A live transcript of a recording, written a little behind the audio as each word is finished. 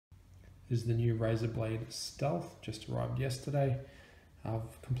is the new Razer Blade Stealth, just arrived yesterday.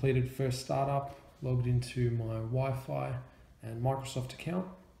 I've completed first startup, logged into my Wi-Fi and Microsoft account,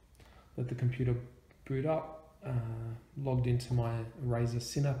 let the computer boot up, logged into my Razer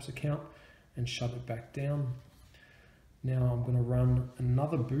Synapse account and shut it back down. Now I'm going to run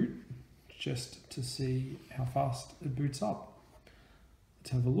another boot just to see how fast it boots up.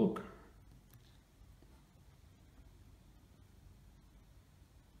 Let's have a look.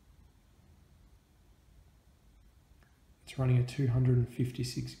 It's running a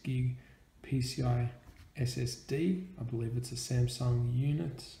 256 gig PCI SSD. I believe it's a Samsung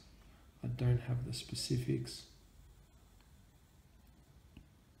unit. I don't have the specifics.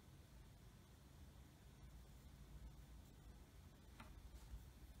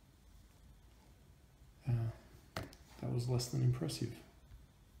 That was less than impressive.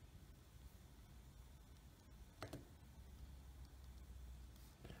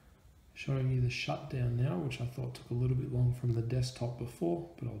 Showing you the shutdown now, which I thought took a little bit long from the desktop before,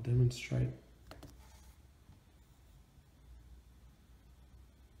 but I'll demonstrate.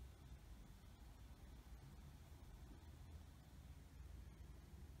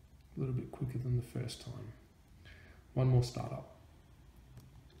 A little bit quicker than the first time. One more startup.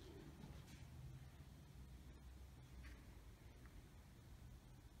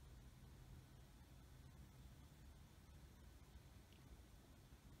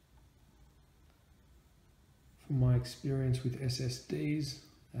 From my experience with SSDs,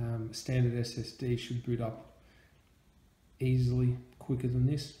 standard SSD should boot up easily, quicker than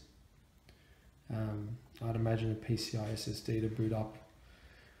this. I'd imagine a PCI SSD to boot up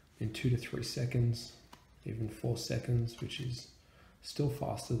in 2 to 3 seconds, even 4 seconds, which is still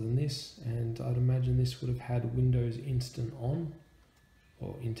faster than this. And I'd imagine this would have had Windows Instant On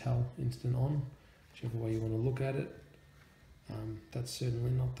or Intel Instant On, whichever way you want to look at it. That's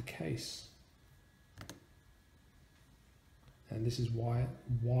certainly not the case. And this is why,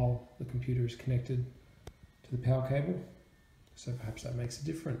 while the computer is connected to the power cable, so perhaps that makes a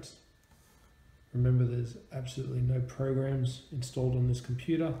difference. Remember, there's absolutely no programs installed on this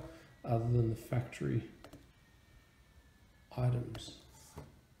computer other than the factory items.